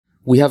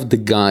We have the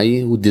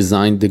guy who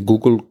designed the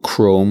Google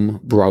Chrome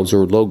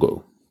browser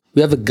logo.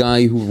 We have a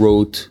guy who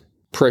wrote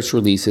press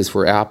releases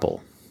for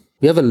Apple.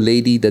 We have a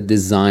lady that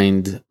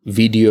designed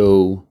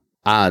video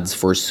ads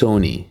for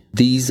Sony.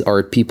 These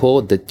are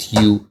people that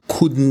you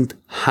couldn't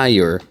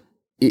hire.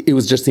 It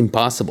was just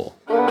impossible.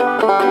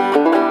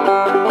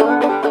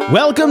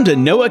 Welcome to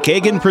Noah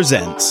Kagan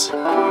Presents.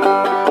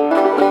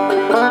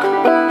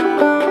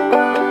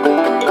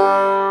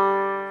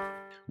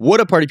 What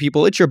up, party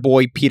people? It's your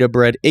boy, Pita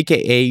Bread,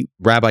 a.k.a.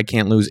 Rabbi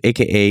Can't Lose,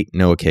 a.k.a.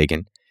 Noah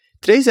Kagan.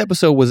 Today's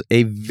episode was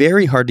a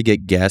very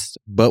hard-to-get guest,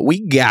 but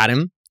we got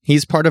him.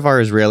 He's part of our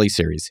Israeli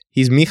series.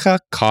 He's Micha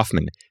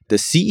Kaufman, the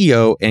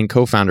CEO and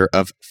co-founder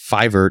of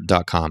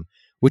Fiverr.com,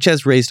 which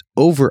has raised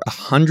over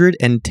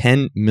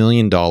 $110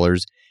 million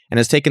and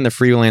has taken the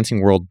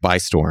freelancing world by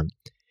storm.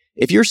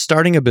 If you're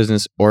starting a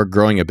business or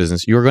growing a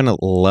business, you're going to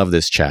love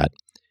this chat.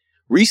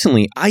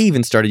 Recently, I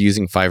even started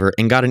using Fiverr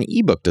and got an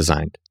ebook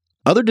designed.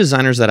 Other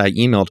designers that I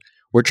emailed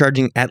were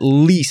charging at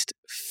least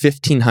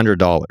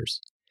 $1,500.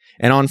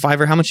 And on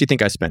Fiverr, how much do you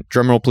think I spent?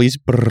 Drumroll, please.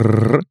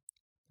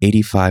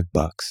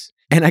 $85.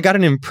 And I got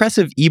an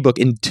impressive ebook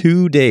in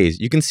 2 days.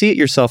 You can see it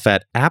yourself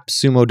at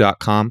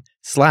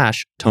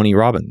appsumo.com/Tony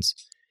Robbins.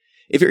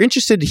 If you're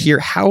interested to hear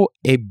how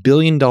a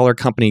billion-dollar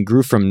company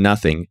grew from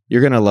nothing, you're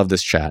going to love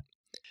this chat.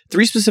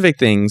 3 specific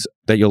things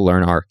that you'll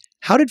learn are: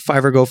 how did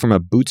Fiverr go from a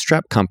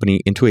bootstrap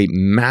company into a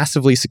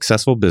massively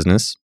successful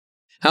business?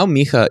 How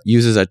Micha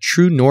uses a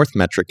true north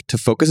metric to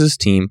focus his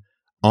team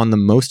on the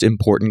most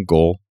important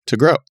goal to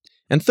grow.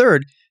 And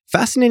third,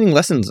 fascinating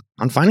lessons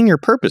on finding your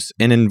purpose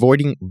and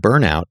avoiding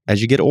burnout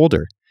as you get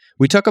older.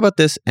 We talk about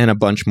this and a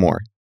bunch more.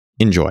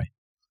 Enjoy.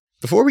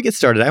 Before we get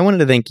started, I wanted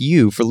to thank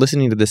you for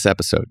listening to this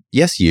episode.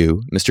 Yes,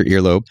 you, Mr.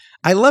 Earlobe.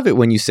 I love it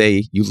when you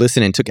say you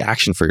listen and took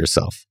action for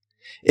yourself.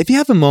 If you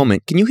have a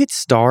moment, can you hit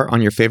star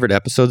on your favorite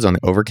episodes on the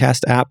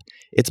Overcast app?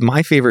 It's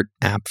my favorite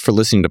app for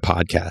listening to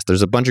podcasts.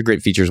 There's a bunch of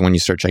great features when you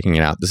start checking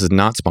it out. This is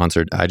not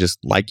sponsored. I just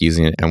like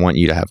using it and want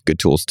you to have good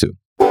tools too.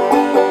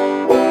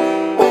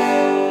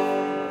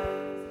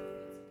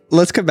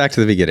 Let's come back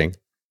to the beginning.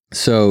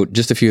 So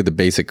just a few of the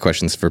basic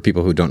questions for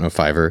people who don't know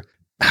Fiverr.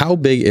 How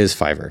big is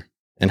Fiverr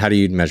and how do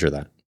you measure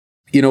that?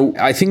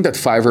 I think that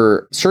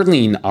Fiverr,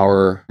 certainly in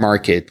our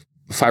market,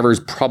 Fiverr is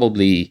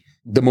probably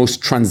the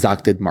most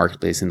transacted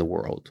marketplace in the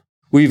world.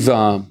 We've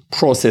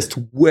processed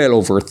well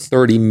over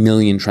 30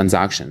 million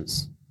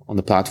transactions on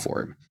the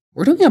platform.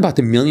 We're talking about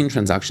 1 million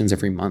transactions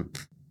every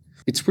month.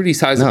 It's pretty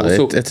sizable.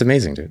 No, it's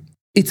amazing, dude.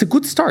 It's a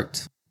good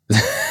start.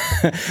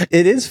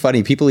 It is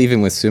funny. People,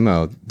 even with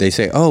Sumo, they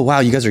say, oh,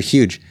 wow, you guys are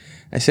huge.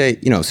 I say,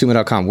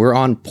 Sumo.com, we're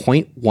on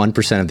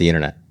 0.1% of the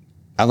internet.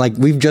 I'm like,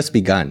 we've just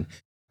begun.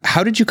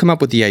 How did you come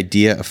up with the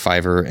idea of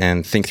Fiverr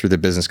and think through the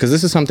business? Because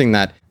this is something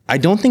that I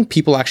don't think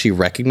people actually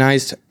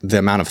recognized the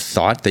amount of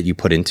thought that you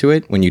put into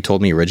it when you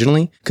told me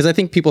originally. Because I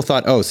think people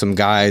thought, oh, some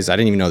guys, I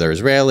didn't even know they're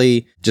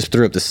Israeli, just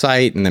threw up the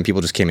site and then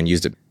people just came and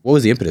used it. What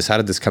was the impetus? How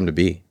did this come to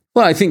be?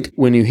 Well, I think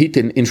when you hit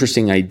an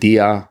interesting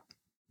idea,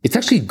 it's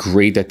actually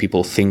great that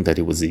people think that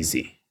it was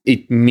easy.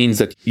 It means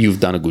that you've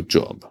done a good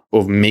job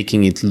of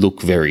making it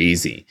look very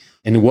easy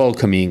and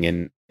welcoming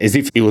and as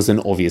if it was an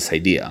obvious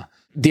idea.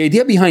 The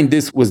idea behind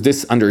this was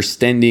this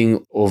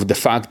understanding of the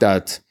fact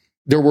that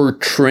there were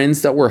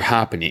trends that were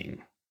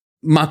happening,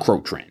 macro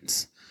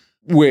trends,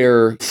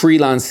 where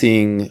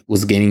freelancing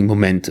was gaining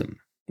momentum.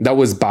 That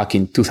was back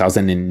in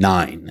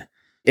 2009.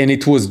 And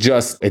it was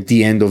just at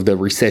the end of the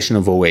recession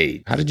of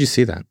 2008. How did you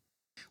see that?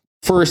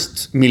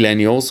 First,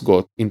 millennials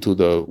got into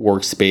the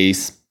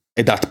workspace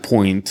at that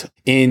point,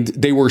 and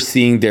they were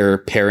seeing their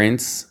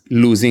parents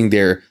losing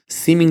their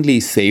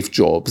seemingly safe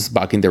jobs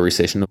back in the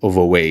recession of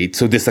 2008.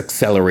 So this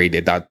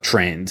accelerated that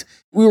trend.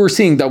 We were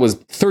seeing that was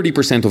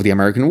 30% of the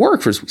American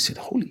workforce. We said,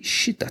 holy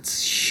shit,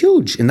 that's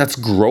huge. And that's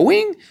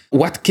growing?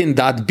 What can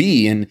that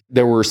be? And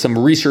there were some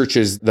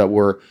studies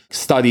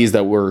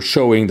that were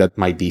showing that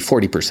might be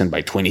 40%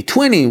 by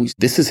 2020.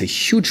 This is a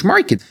huge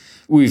market.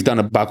 We've done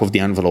a back of the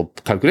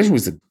envelope calculation. We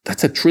said,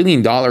 that's $1 trillion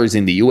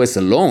in the US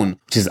alone,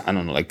 which is,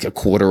 like a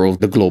quarter of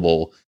the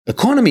global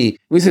economy.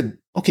 We said,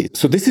 okay,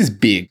 so this is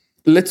big.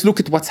 Let's look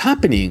at what's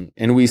happening.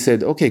 And we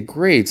said, okay,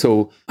 great.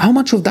 So how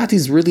much of that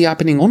is really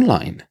happening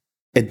online?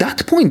 At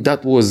that point,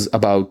 that was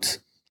about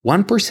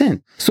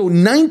 1%. So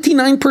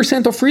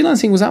 99% of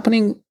freelancing was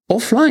happening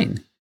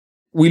offline.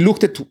 We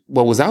looked at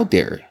what was out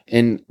there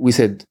and we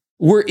said,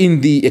 we're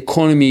in the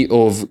economy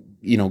of,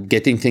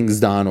 getting things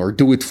done or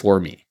do it for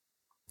me.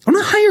 I'm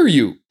going to hire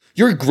you.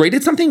 You're great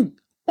at something.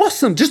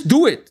 Awesome. Just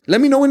do it. Let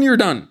me know when you're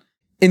done.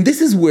 And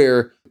this is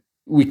where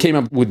we came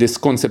up with this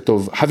concept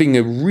of having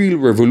a real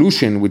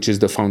revolution, which is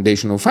the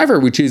foundation of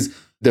Fiverr, which is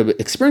the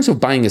experience of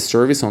buying a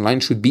service online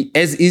should be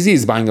as easy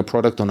as buying a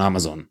product on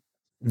Amazon.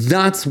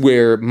 That's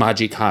where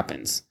magic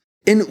happens.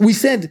 And we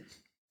said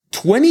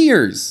 20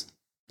 years,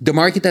 the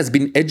market has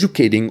been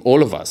educating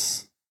all of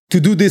us to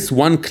do this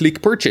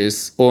one-click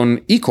purchase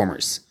on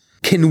e-commerce.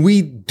 Can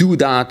we do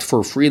that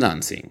for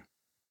freelancing?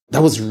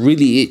 That was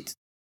really it.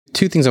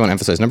 2 things I want to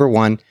emphasize. Number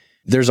one,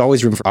 there's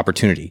always room for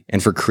opportunity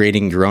and for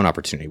creating your own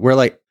opportunity. Where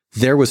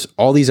there was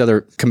all these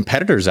other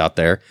competitors out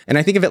there. And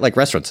I think of it like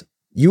restaurants.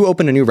 You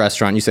open a new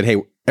restaurant, you said,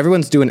 hey,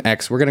 everyone's doing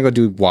X. We're going to go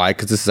do Y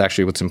because this is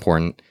actually what's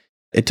important.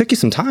 It took you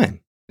some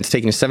time. It's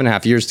taken you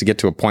 7.5 years to get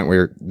to a point where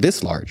you're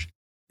this large.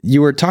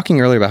 You were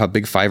talking earlier about how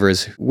big Fiverr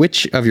is.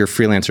 Which of your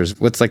freelancers,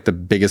 what's like the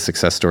biggest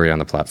success story on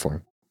the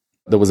platform?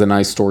 There was a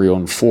nice story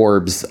on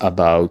Forbes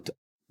about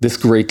this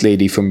great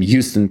lady from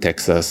Houston,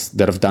 Texas,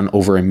 that have done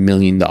over $1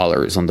 million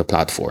on the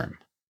platform.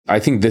 I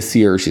think this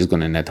year she's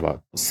going to net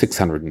about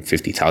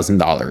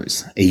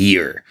 $650,000 a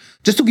year.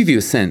 Just to give you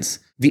a sense,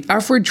 the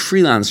average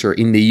freelancer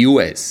in the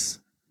US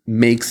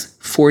makes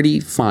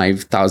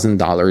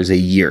 $45,000 a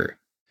year.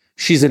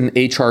 She's an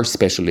HR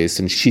specialist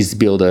and she's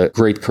built a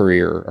great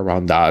career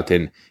around that.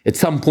 And at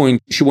some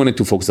point, she wanted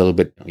to focus a little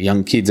bit on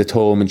young kids at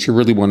home and she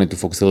really wanted to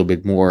focus a little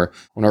bit more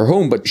on her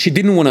home, but she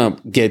didn't want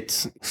to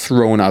get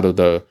thrown out of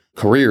the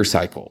career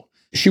cycle.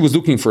 She was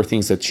looking for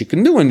things that she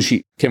can do and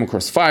she came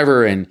across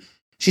Fiverr and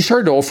she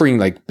started offering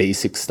like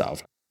basic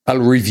stuff. I'll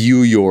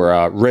review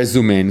your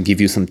resume and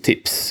give you some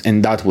tips.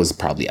 And that was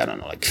probably, I don't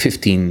know, like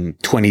 $15,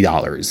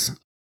 $20.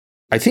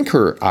 I think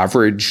her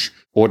average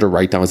order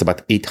right now is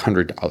about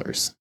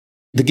 $800.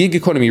 The gig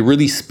economy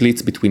really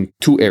splits between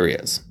two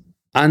areas,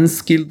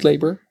 unskilled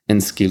labor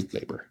and skilled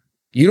labor.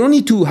 You don't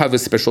need to have a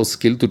special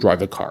skill to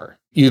drive a car.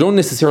 You don't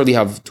necessarily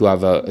have to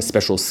have a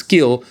special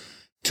skill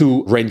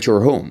to rent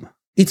your home.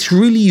 It's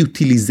really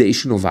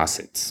utilization of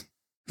assets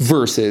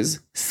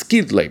versus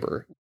skilled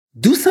labor.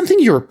 Do something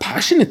you're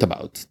passionate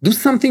about. Do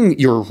something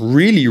you're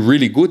really,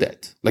 really good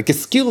at, like a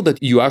skill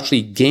that you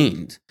actually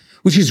gained,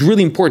 which is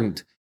really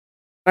important.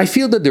 I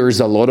feel that there is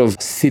a lot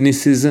of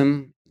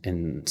cynicism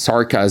and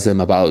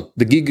sarcasm about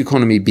the gig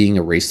economy being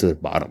a race to the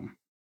bottom.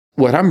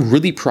 What I'm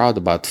really proud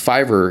about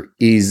Fiverr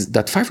is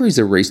that Fiverr is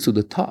a race to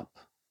the top.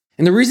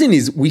 And the reason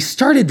is we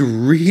started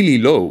really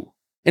low.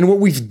 And what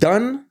we've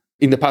done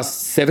in the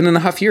past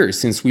 7.5 years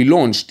since we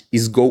launched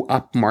is go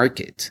up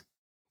market.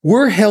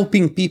 We're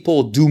helping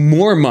people do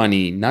more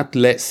money, not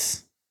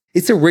less.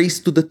 It's a race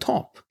to the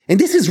top. And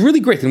this is really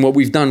great. And what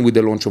we've done with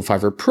the launch of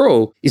Fiverr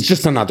Pro is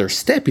just another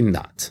step in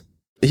that.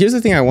 Here's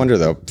the thing I wonder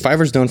though.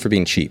 Fiverr's known for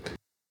being cheap.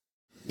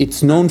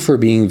 It's known for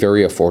being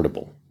very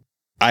affordable.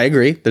 I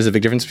agree. There's a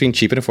big difference between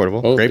cheap and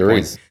affordable. Oh, great there point.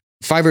 is.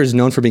 Fiverr is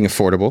known for being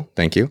affordable.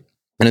 Thank you.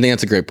 And I think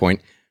that's a great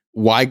point.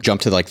 Why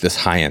jump to like this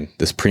high end,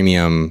 this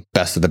premium,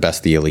 best of the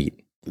best, the elite?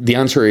 The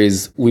answer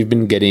is we've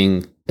been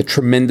getting a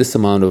tremendous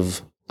amount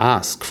of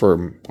ask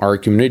from our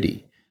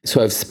community.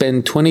 So I've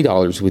spent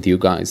 $20 with you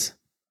guys.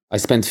 I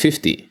spent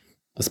 $50.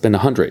 I spent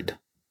 $100.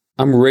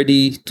 I'm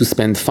ready to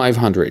spend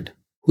 $500.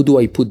 Who do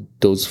I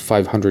put those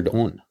 $500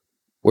 on?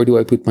 Where do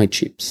I put my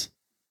chips?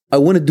 I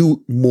want to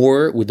do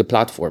more with the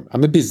platform.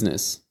 I'm a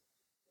business.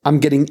 I'm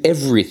getting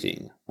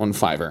everything on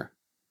Fiverr.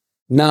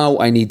 Now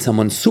I need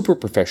someone super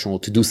professional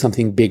to do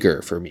something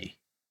bigger for me.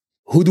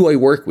 Who do I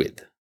work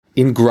with?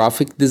 In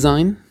graphic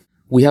design,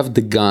 we have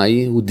the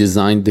guy who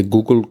designed the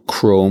Google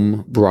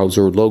Chrome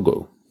browser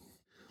logo.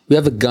 We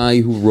have a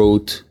guy who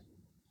wrote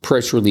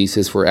press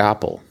releases for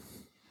Apple.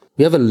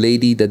 We have a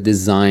lady that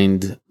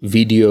designed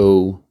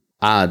video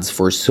ads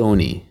for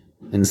Sony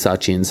and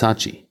Saatchi &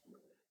 Saatchi.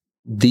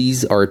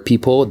 These are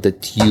people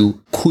that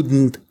you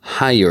couldn't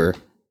hire.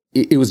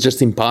 It was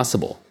just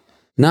impossible.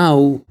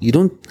 Now, you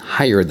don't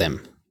hire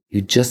them.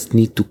 You just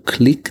need to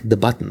click the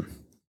button.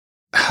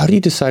 How do you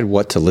decide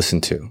what to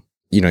listen to?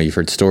 You know, you've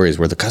heard stories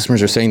where the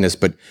customers are saying this,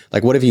 but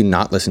like, what have you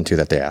not listened to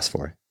that they asked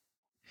for?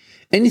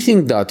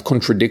 Anything that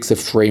contradicts a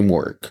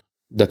framework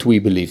that we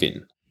believe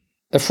in.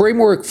 A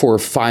framework for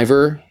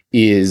Fiverr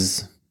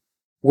is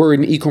we're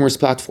an e-commerce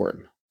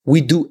platform. We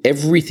do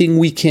everything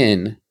we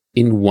can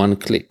in one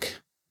click.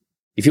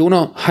 If you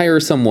want to hire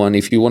someone,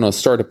 if you want to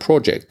start a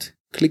project,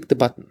 click the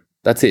button.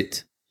 That's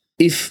it.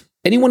 If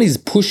anyone is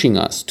pushing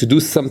us to do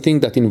something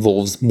that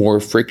involves more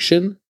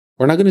friction,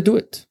 we're not going to do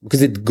it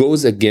because it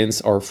goes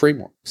against our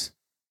frameworks.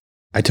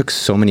 I took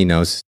so many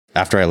notes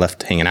after I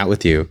left hanging out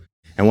with you.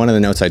 And one of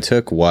the notes I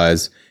took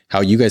was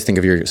how you guys think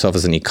of yourself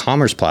as an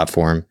e-commerce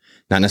platform,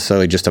 not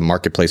necessarily just a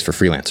marketplace for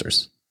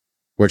freelancers,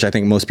 which I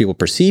think most people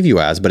perceive you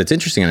as. But it's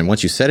interesting. And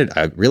once you said it,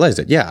 I realized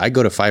that, yeah, I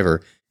go to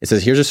Fiverr. It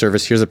says, here's a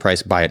service, here's a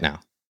price, buy it now.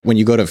 When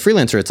you go to a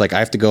freelancer, it's like I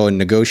have to go and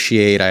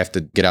negotiate. I have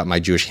to get out my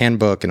Jewish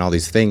handbook and all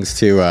these things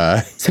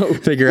to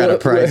figure out a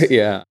price.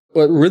 Yeah.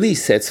 What really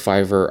sets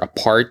Fiverr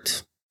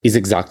apart is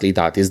exactly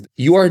that, is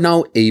you are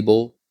now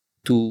able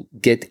to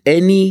get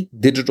any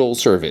digital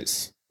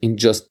service in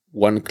just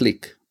one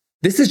click.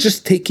 This is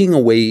just taking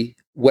away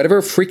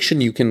whatever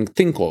friction you can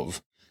think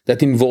of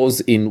that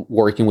involves in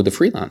working with a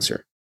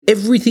freelancer.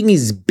 Everything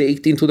is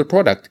baked into the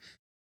product.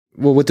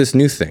 Well, with this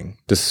new thing,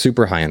 this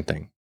super high-end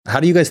thing, how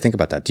do you guys think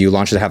about that? Do you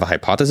launch it to have a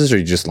hypothesis, or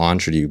do you just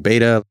launch, or do you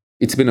beta?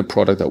 It's been a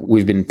product that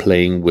we've been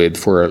playing with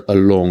for a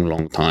long,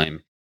 long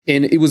time.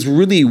 And it was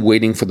really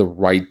waiting for the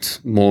right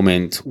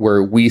moment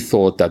where we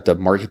thought that the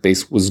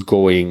marketplace was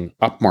going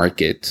up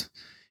market.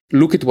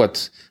 Look at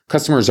what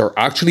customers are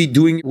actually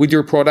doing with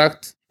your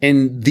product.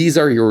 And these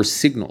are your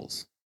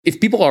signals.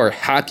 If people are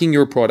hacking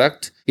your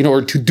product in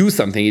order to do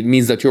something, it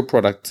means that your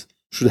product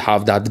should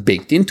have that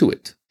baked into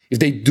it. if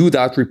they do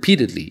that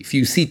repeatedly, if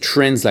you see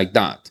trends like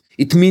that,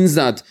 it means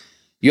that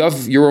you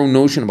have your own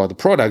notion about the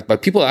product,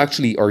 but people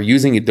actually are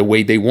using it the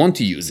way they want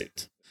to use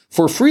it.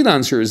 For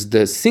freelancers,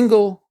 the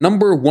single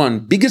number one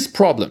biggest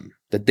problem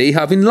that they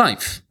have in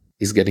life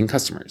is getting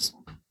customers.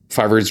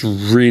 Fiverr is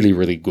really,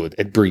 really good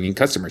at bringing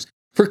customers.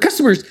 For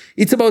customers,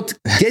 it's about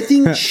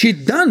getting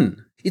shit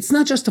done. It's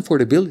not just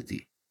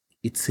affordability,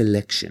 it's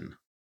selection.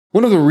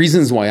 One of the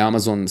reasons why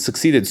Amazon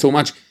succeeded so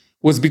much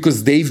was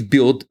because they've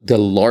built the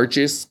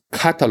largest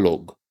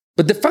catalog.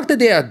 But the fact that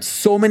they had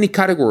so many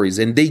categories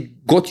and they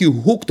got you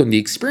hooked on the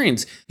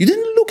experience, you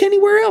didn't look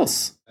anywhere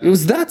else. It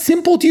was that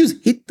simple to use.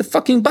 Hit the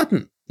fucking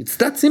button. It's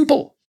that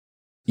simple.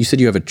 You said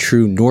you have a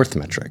true north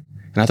metric.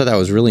 And I thought that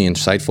was really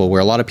insightful,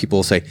 where a lot of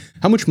people say,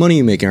 how much money are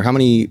you making or how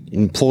many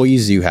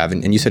employees do you have?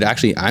 And you said,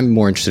 actually, I'm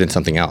more interested in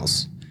something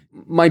else.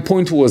 My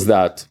point was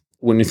that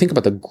when you think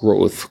about a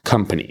growth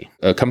company,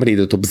 a company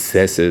that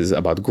obsesses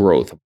about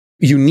growth,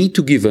 you need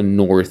to give a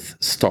North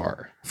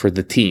Star for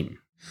the team.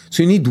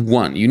 So you need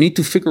one. You need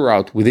to figure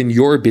out within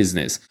your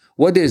business,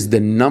 what is the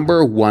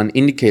number one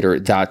indicator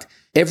that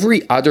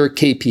every other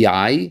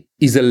KPI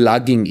is a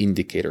lagging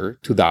indicator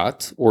to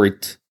that, or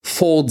it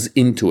folds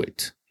into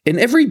it. And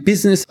every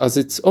business has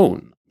its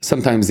own.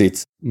 Sometimes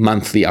it's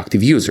monthly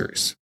active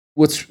users.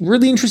 What's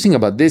really interesting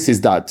about this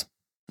is that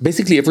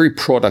basically every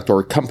product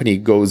or company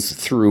goes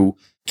through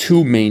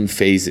two main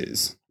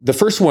phases. The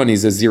first one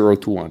is a 0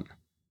 to 1.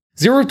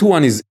 0 to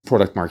 1 is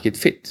product market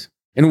fit.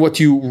 And what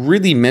you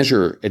really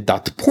measure at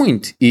that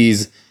point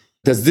is,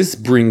 does this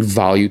bring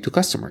value to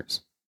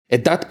customers?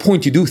 At that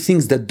point, you do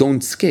things that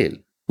don't scale,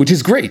 which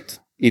is great.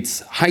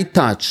 It's high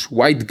touch,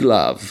 white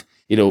glove,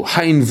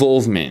 high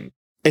involvement.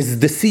 As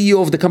the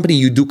CEO of the company,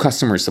 you do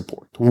customer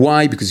support.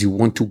 Why? Because you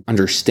want to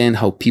understand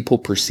how people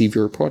perceive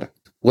your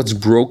product, what's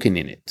broken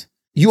in it.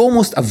 You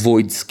almost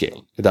avoid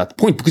scale at that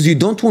point because you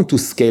don't want to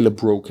scale a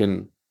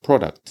broken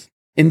product.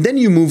 And then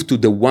you move to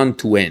the 1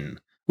 to N,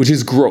 which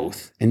is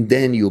growth. And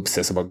then you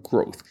obsess about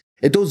growth.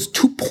 At those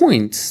 2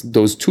 points,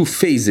 those 2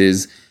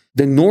 phases,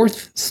 the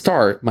North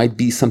Star might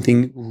be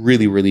something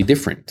really, really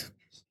different.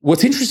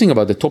 What's interesting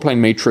about the top line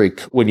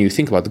metric when you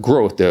think about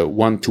growth, the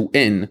 1 to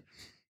N,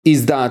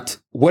 is that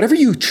whatever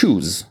you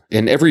choose,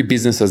 and every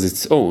business has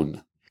its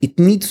own, it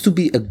needs to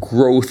be a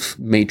growth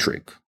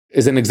metric.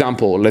 As an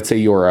example, let's say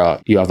you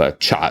have a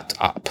chat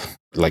app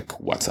like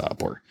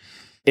WhatsApp,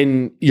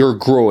 and you're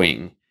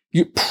growing.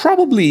 You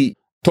probably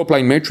top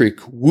line metric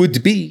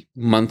would be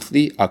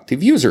monthly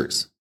active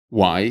users.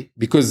 Why?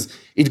 Because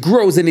it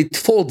grows and it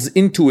folds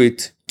into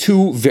it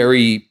 2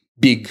 very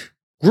big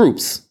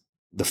groups: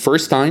 the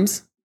first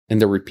times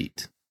and the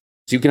repeat.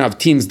 So you can have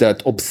teams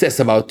that obsess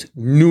about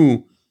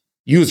new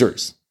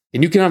users,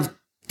 and you can have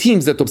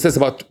teams that obsess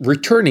about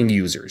returning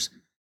users.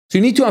 So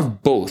you need to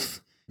have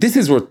both. This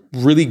is what's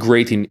really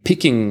great in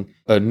picking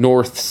a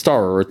North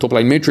Star or a top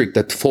line metric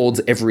that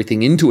folds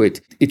everything into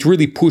it. It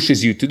really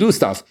pushes you to do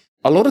stuff.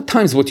 A lot of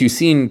times what you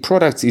see in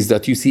products is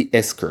that you see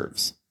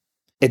S-curves.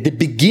 At the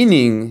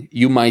beginning,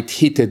 you might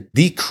hit a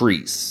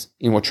decrease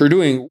in what you're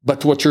doing,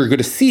 but what you're going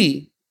to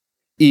see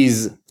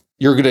is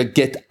you're going to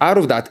get out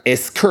of that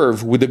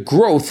S-curve with a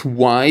growth.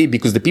 Why?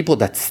 Because the people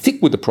that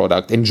stick with the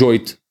product enjoy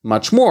it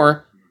much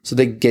more, so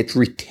they get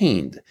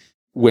retained.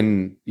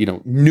 When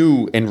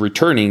new and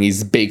returning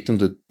is baked on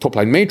the top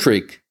line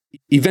metric,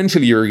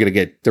 eventually you're going to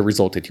get the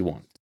result that you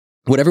want.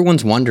 What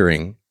everyone's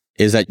wondering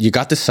is that you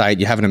got the site,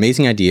 you have an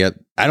amazing idea.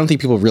 I don't think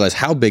people realize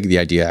how big the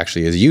idea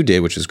actually is. You did,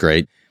 which is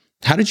great.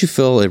 How did you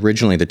fill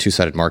originally the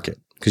two-sided market?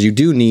 Because you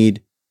do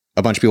need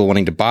a bunch of people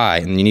wanting to buy,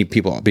 and you need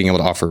people being able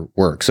to offer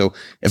work. So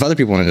if other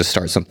people wanted to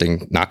start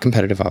something, not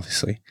competitive,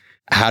 obviously,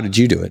 how did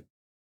you do it?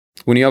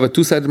 When you have a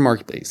two-sided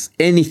marketplace,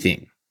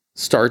 anything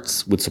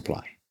starts with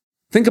supply.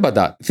 Think about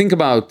that. Think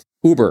about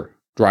Uber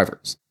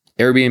drivers,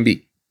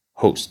 Airbnb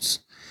hosts,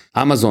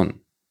 Amazon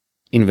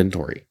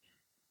inventory,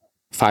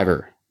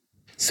 Fiverr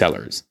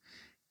sellers.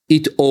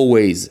 It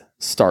always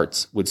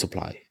starts with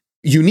supply.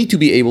 You need to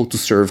be able to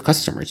serve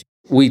customers.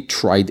 We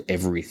tried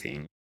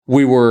everything.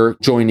 We were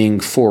joining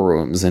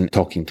forums and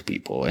talking to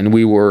people, and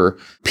we were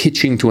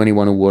pitching to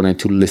anyone who wanted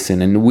to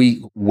listen. And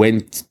we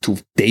went to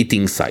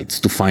dating sites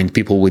to find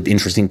people with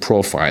interesting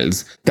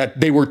profiles that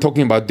they were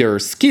talking about their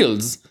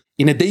skills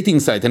in a dating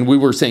site. And we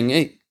were saying,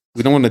 hey,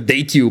 we don't want to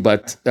date you,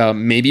 but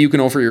maybe you can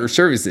offer your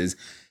services.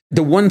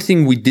 The one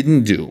thing we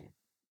didn't do,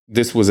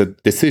 this was a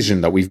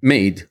decision that we've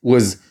made,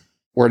 was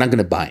we're not going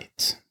to buy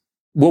it.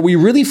 What we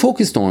really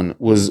focused on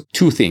was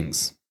 2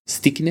 things: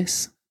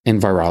 stickiness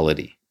and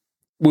virality.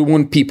 We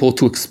want people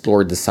to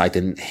explore the site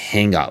and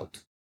hang out.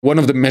 One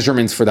of the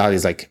measurements for that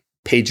is like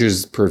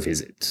pages per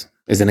visit,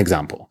 as an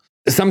example.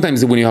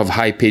 Sometimes when you have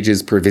high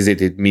pages per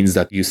visit, it means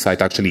that your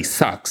site actually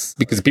sucks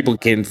because people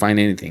can't find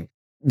anything.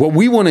 What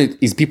we wanted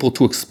is people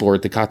to explore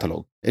the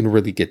catalog and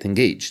really get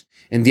engaged.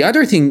 And the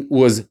other thing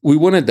was we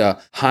wanted a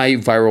high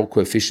viral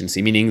coefficient,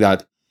 meaning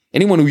that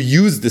anyone who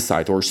used the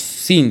site or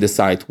seen the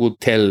site will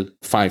tell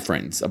 5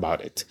 friends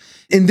about it.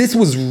 And this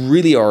was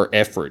really our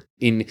effort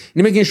in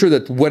making sure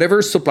that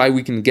whatever supply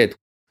we can get,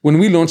 when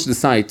we launched the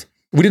site,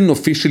 We didn't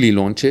officially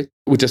launch it.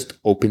 We just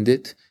opened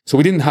it. So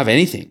we didn't have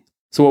anything.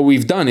 So what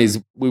we've done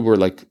is we were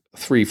like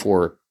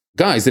 3-4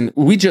 guys and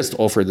we just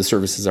offered the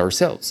services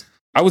ourselves.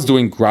 I was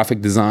doing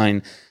graphic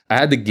design. I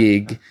had a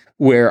gig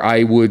where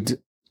I would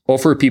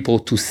offer people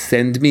to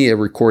send me a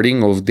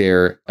recording of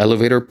their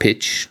elevator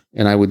pitch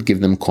and I would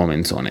give them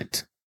comments on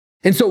it.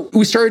 And so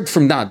we started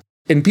from that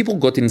and people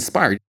got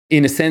inspired.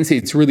 In a sense,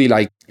 it's really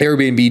like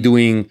Airbnb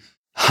doing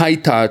high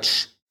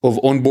touch of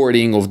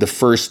onboarding of the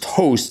first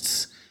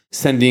hosts,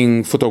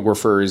 sending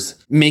photographers,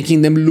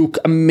 making them look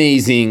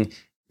amazing.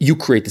 You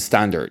create a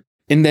standard.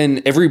 And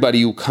then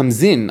everybody who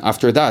comes in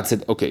after that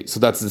said, okay, so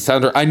that's the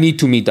standard. I need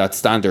to meet that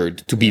standard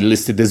to be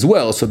listed as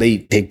well. So they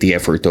take the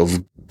effort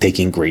of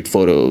taking great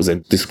photos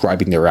and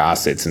describing their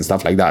assets and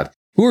stuff like that.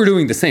 We were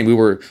doing the same. We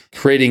were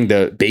creating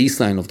the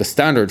baseline of the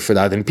standard for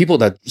that. And people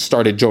that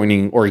started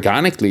joining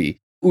organically,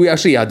 we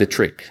actually had the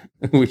trick,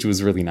 which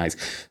was really nice.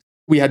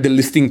 We had the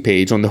listing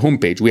page on the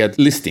homepage. We had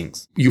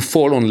listings. You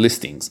fall on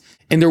listings.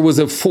 And there was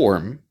a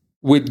form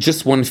with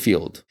just one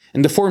field.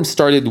 And the form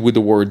started with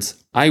the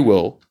words, I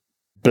will,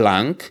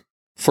 blank,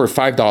 for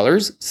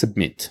 $5,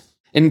 submit.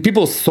 And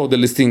people saw the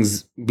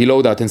listings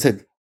below that and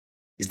said,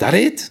 is that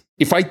it?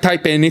 If I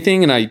type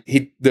anything and I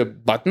hit the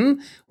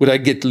button, would I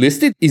get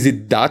listed? Is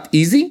it that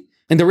easy?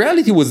 And the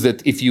reality was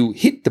that if you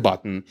hit the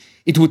button,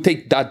 it would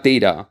take that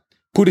data,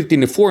 put it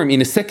in a form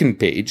in a second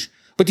page.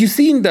 But you've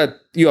seen that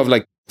you have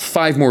like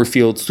 5 more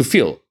fields to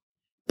fill.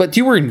 But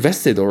you were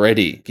invested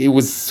already. It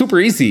was super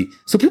easy.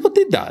 So people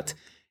did that.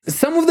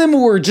 Some of them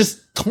were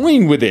just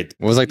toying with it.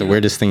 What was like the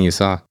weirdest thing you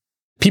saw?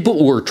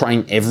 People were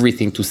trying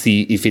everything to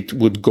see if it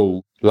would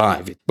go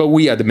live. But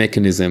we had a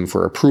mechanism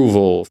for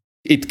approval.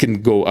 It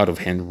can go out of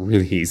hand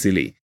really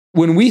easily.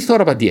 When we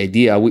thought about the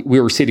idea, we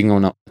were sitting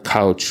on a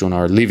couch on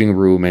our living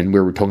room and we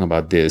were talking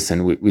about this.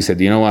 And we said,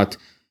 you know what?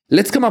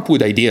 Let's come up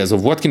with ideas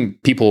of what can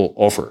people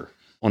offer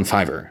on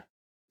Fiverr.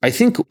 I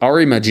think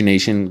our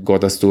imagination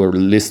got us to a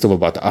list of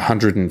about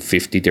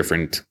 150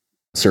 different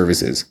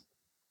services.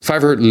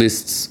 Fiverr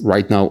lists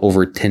right now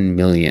over 10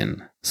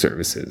 million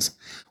services.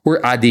 We're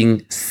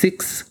adding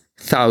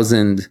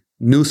 6,000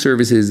 new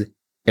services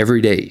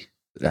every day.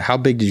 How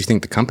big did you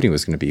think the company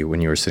was going to be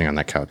when you were sitting on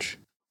that couch?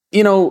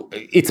 You know,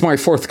 it's my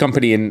 4th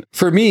company. And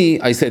for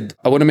me, I said,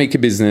 I want to make a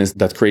business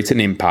that creates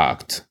an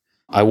impact.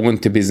 I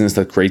want a business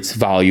that creates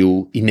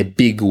value in a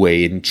big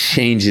way and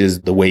changes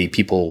the way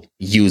people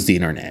use the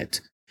internet.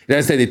 And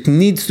I said, it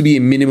needs to be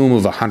a minimum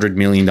of $100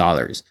 million.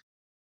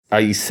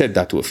 I said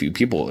that to a few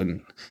people.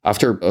 And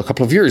after a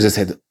couple of years, I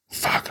said,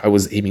 fuck, I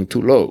was aiming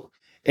too low.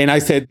 And I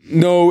said,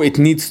 no, it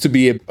needs to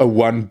be a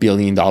 $1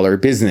 billion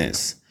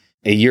business.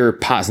 A year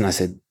passed and I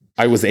said,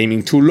 I was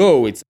aiming too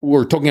low.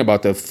 We're talking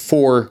about a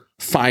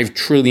 $4-5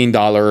 trillion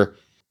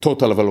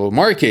total available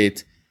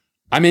market.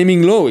 I'm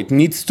aiming low. It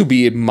needs to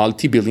be a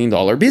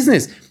multi-billion-dollar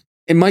business.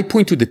 And my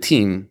point to the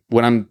team,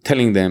 when I'm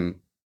telling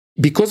them,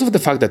 because of the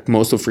fact that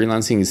most of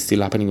freelancing is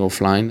still happening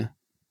offline,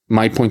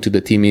 my point to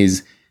the team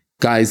is,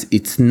 guys,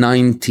 it's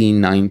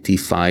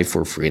 1995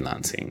 for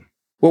freelancing.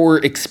 What we're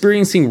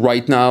experiencing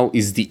right now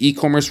is the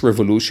e-commerce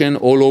revolution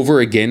all over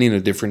again in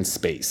a different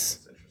space.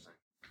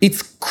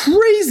 It's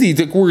crazy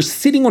that we're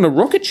sitting on a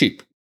rocket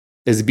ship.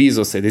 As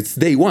Bezos said, it's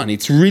day one.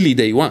 It's really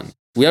day one.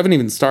 We haven't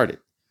even started.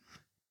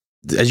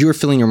 As you were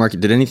filling your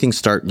market, did anything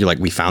start? You're like,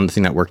 we found the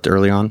thing that worked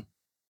early on?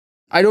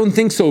 I don't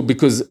think so,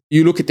 because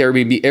you look at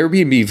Airbnb.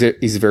 Airbnb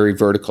is very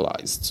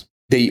verticalized.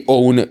 They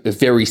own a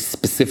very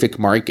specific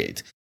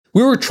market.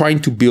 We were trying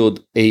to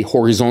build a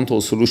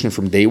horizontal solution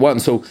from day one.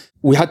 So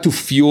we had to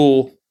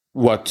fuel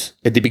what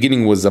at the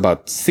beginning was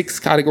about 6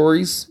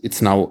 categories.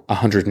 It's now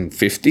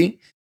 150.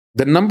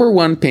 The number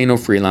one pain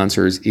of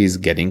freelancers is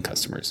getting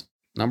customers.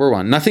 Number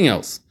one, nothing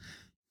else.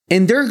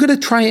 And they're going to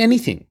try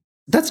anything.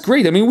 That's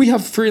great. I mean, we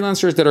have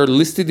freelancers that are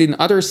listed in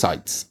other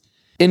sites.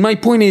 And my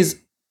point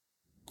is,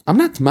 I'm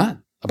not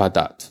mad about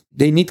that.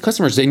 They need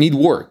customers. They need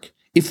work.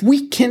 If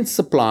we can't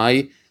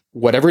supply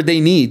whatever they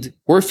need,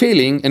 we're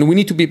failing and we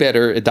need to be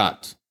better at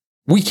that.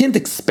 We can't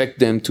expect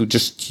them to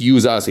just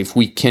use us if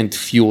we can't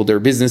fuel their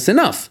business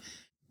enough.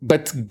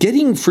 But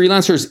getting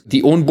freelancers,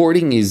 the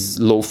onboarding is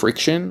low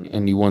friction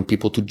and you want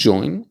people to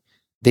join.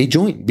 They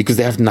join because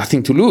they have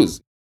nothing to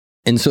lose.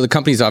 And so the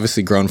company's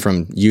obviously grown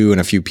from you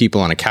and a few people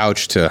on a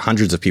couch to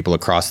hundreds of people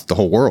across the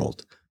whole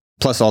world,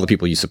 plus all the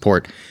people you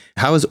support.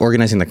 How has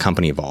organizing the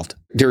company evolved?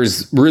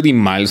 There's really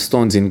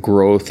milestones in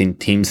growth, in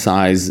team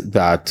size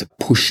that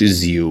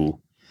pushes you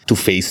to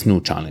face new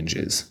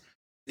challenges.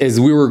 As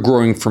we were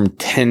growing from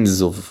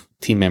tens of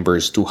team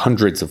members to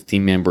hundreds of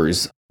team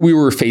members, we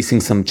were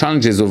facing some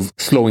challenges of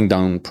slowing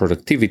down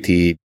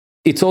productivity.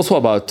 It's also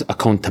about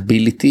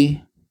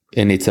accountability,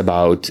 and it's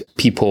about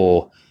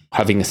people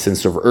having a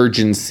sense of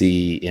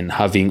urgency and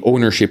having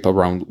ownership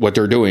around what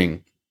they're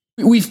doing.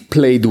 We've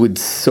played with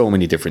so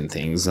many different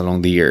things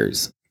along the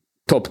years.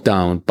 Top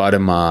down,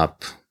 bottom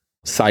up,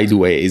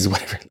 sideways,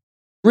 whatever.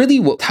 Really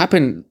what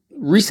happened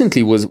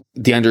recently was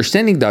the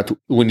understanding that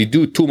when you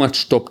do too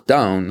much top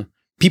down,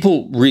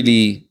 people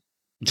really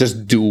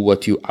just do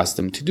what you ask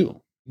them to do.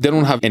 They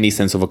don't have any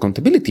sense of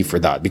accountability for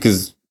that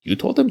because you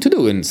told them to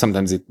do. And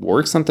sometimes it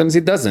works, sometimes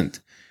it doesn't.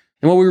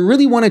 And what we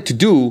really wanted to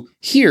do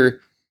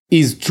here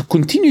is to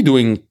continue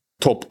doing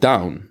top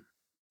down,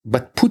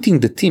 but putting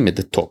the team at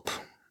the top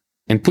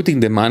and putting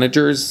the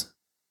managers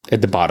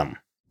at the bottom.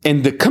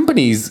 And the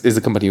companies is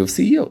a company of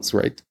CEOs,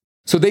 right?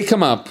 So they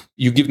come up,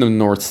 you give them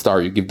North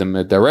Star, you give them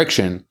a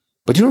direction,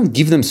 but you don't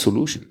give them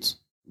solutions.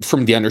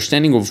 From the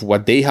understanding of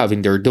what they have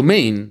in their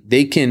domain,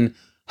 they can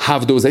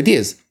have those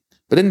ideas,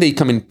 but then they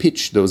come and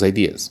pitch those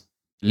ideas.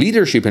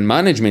 Leadership and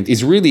management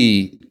is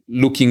really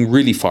looking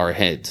really far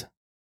ahead,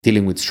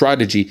 dealing with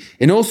strategy,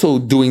 and also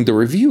doing the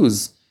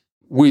reviews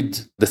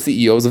with the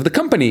CEOs of the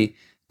company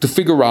to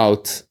figure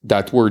out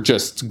that we're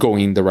just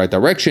going the right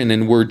direction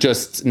and we're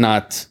just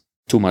not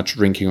too much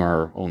drinking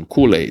our own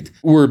Kool-Aid.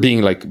 We're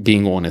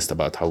being honest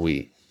about how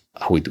we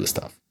do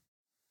stuff.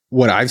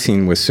 What I've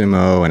seen with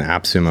Sumo and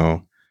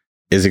AppSumo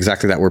is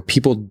exactly that, where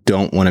people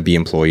don't want to be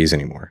employees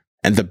anymore.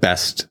 And the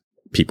best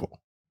people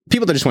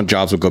that just want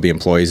jobs will go be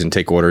employees and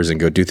take orders and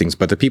go do things.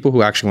 But the people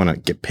who actually want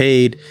to get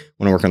paid,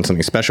 want to work on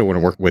something special, want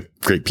to work with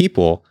great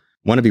people,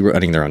 want to be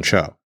running their own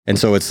show. And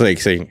so it's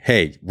like saying,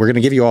 hey, we're going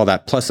to give you all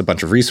that plus a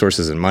bunch of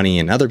resources and money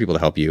and other people to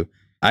help you.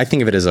 I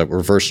think of it as a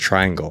reverse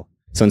triangle.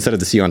 So instead of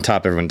the CEO on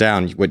top, everyone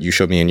down, what you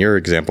showed me in your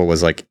example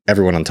was like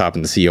everyone on top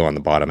and the CEO on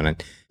the bottom.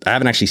 And I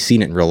haven't actually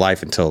seen it in real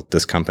life until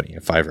this company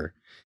at Fiverr.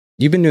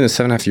 You've been doing this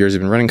 7.5 years.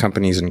 You've been running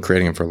companies and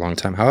creating them for a long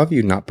time. How have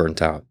you not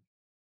burnt out?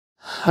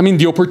 I mean,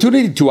 the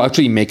opportunity to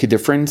actually make a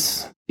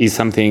difference is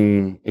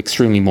something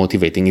extremely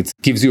motivating. It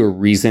gives you a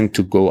reason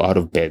to go out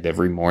of bed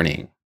every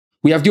morning.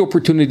 We have the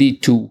opportunity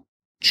to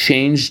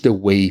change the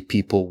way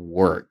people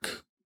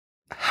work.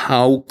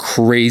 How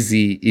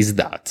crazy is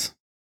that?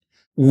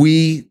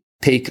 We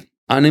take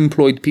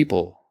unemployed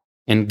people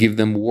and give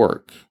them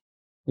work.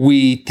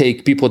 We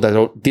take people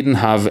that didn't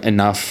have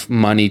enough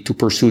money to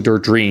pursue their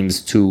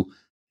dreams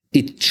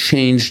it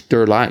changed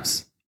their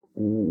lives.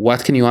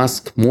 What can you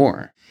ask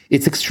more?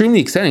 It's extremely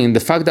exciting. And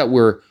the fact that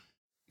we're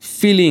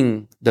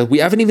feeling that we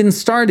haven't even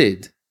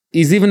started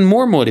is even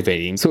more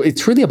motivating. So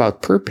it's really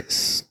about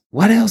purpose.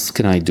 What else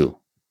can I do?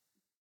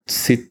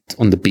 Sit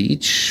on the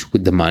beach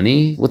with the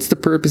money? What's the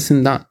purpose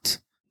in that?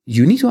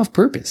 You need to have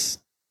purpose.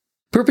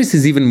 Purpose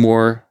is even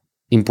more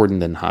important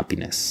than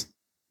happiness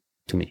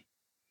to me.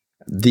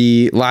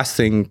 The last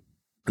thing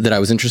that I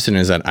was interested in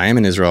is that I am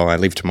in Israel. I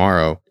leave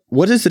tomorrow.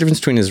 What is the difference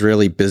between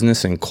Israeli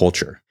business and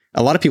culture?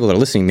 A lot of people that are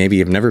listening maybe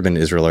have never been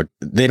to Israel, or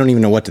they don't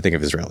even know what to think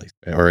of Israeli.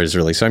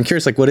 So I'm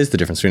curious, what is the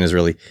difference between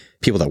Israeli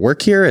people that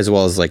work here as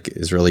well as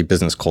Israeli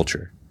business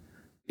culture?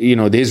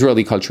 The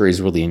Israeli culture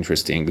is really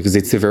interesting because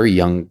it's a very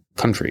young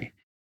country.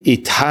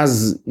 It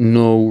has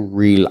no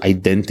real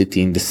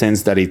identity in the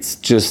sense that it's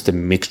just a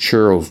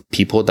mixture of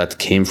people that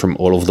came from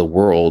all over the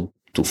world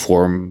to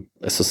form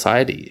a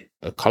society,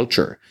 a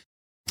culture.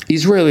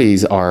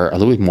 Israelis are a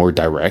little bit more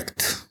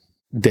direct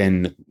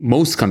than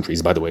most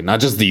countries, by the way,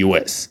 not just the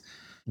US.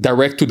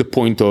 Direct to the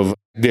point of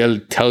they'll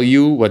tell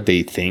you what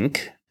they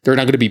think. They're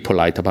not going to be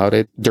polite about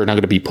it. They're not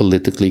going to be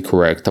politically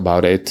correct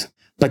about it.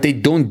 But they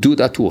don't do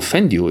that to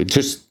offend you.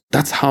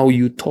 That's how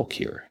you talk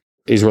here.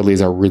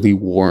 Israelis are really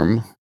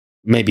warm,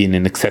 maybe in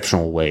an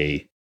exceptional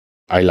way.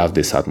 I love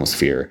this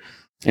atmosphere.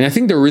 And I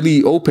think they're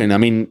really open. I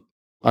mean,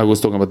 I was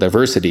talking about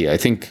diversity. I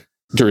think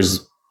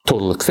there's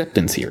total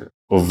acceptance here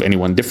of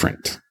anyone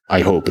different.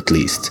 I hope, at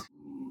least.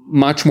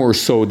 Much more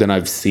so than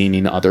I've seen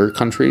in other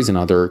countries, in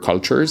other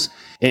cultures.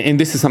 And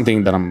this is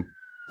something that I'm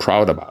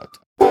proud about.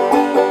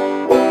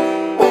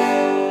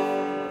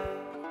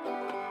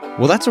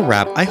 Well, that's a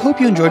wrap. I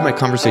hope you enjoyed my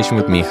conversation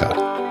with Micha.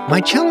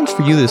 My challenge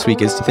for you this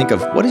week is to think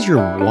of what is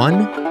your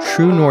one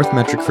true north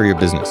metric for your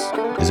business?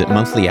 Is it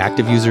monthly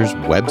active users,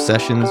 web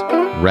sessions,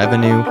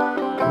 revenue?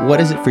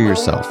 What is it for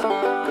yourself?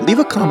 Leave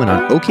a comment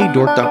on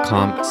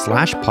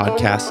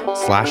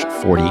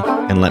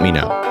okdork.com/podcast/40 and let me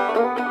know.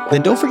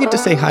 Then don't forget to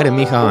say hi to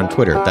Micha on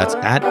Twitter. That's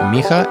at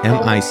Micha,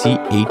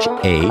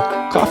 M-I-C-H-A,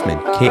 Kaufman,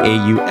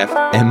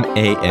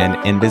 K-A-U-F-M-A-N,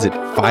 and visit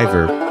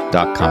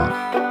Fiverr.com.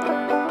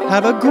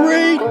 Have a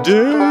great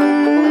day!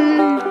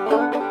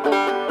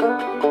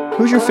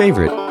 Who's your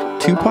favorite,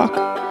 Tupac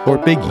or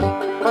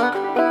Biggie?